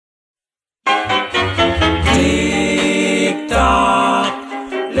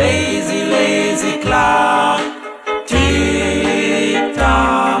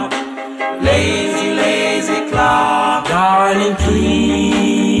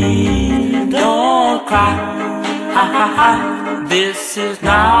cry, ha ha ha. This is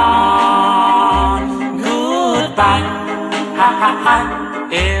not goodbye, ha ha ha.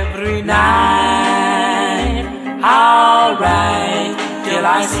 Every night I'll write till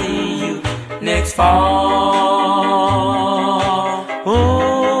I see you next fall.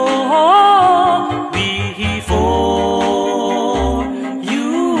 Oh, before you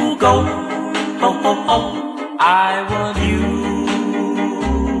go, oh, oh, oh, I want you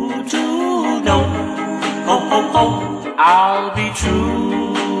to know, oh, oh, oh, I'll be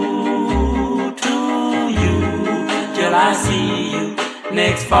true to you till I see you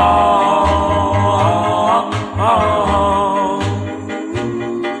next fall.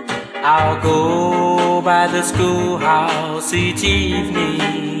 I'll go by the schoolhouse each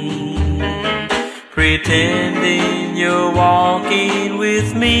evening, pretending you're walking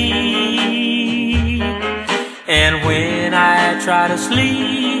with me. And when I try to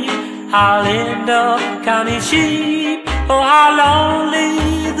sleep, I'll end up counting sheep. Oh, how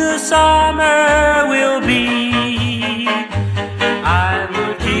lonely the summer will be. I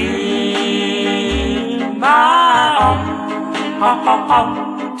would give my all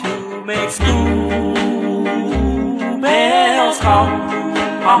to make school bells call.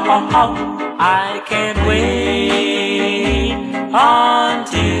 I can't wait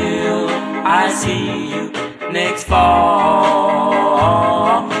until I see you next fall.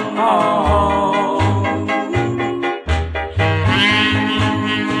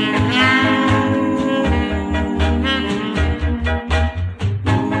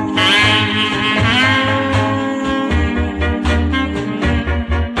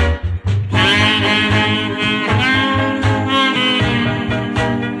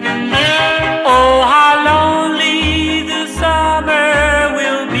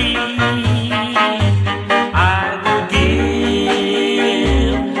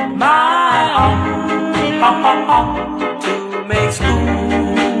 To make school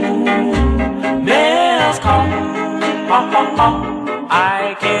bells call.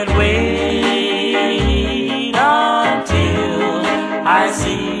 I can't wait until I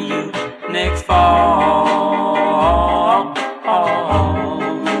see you next fall.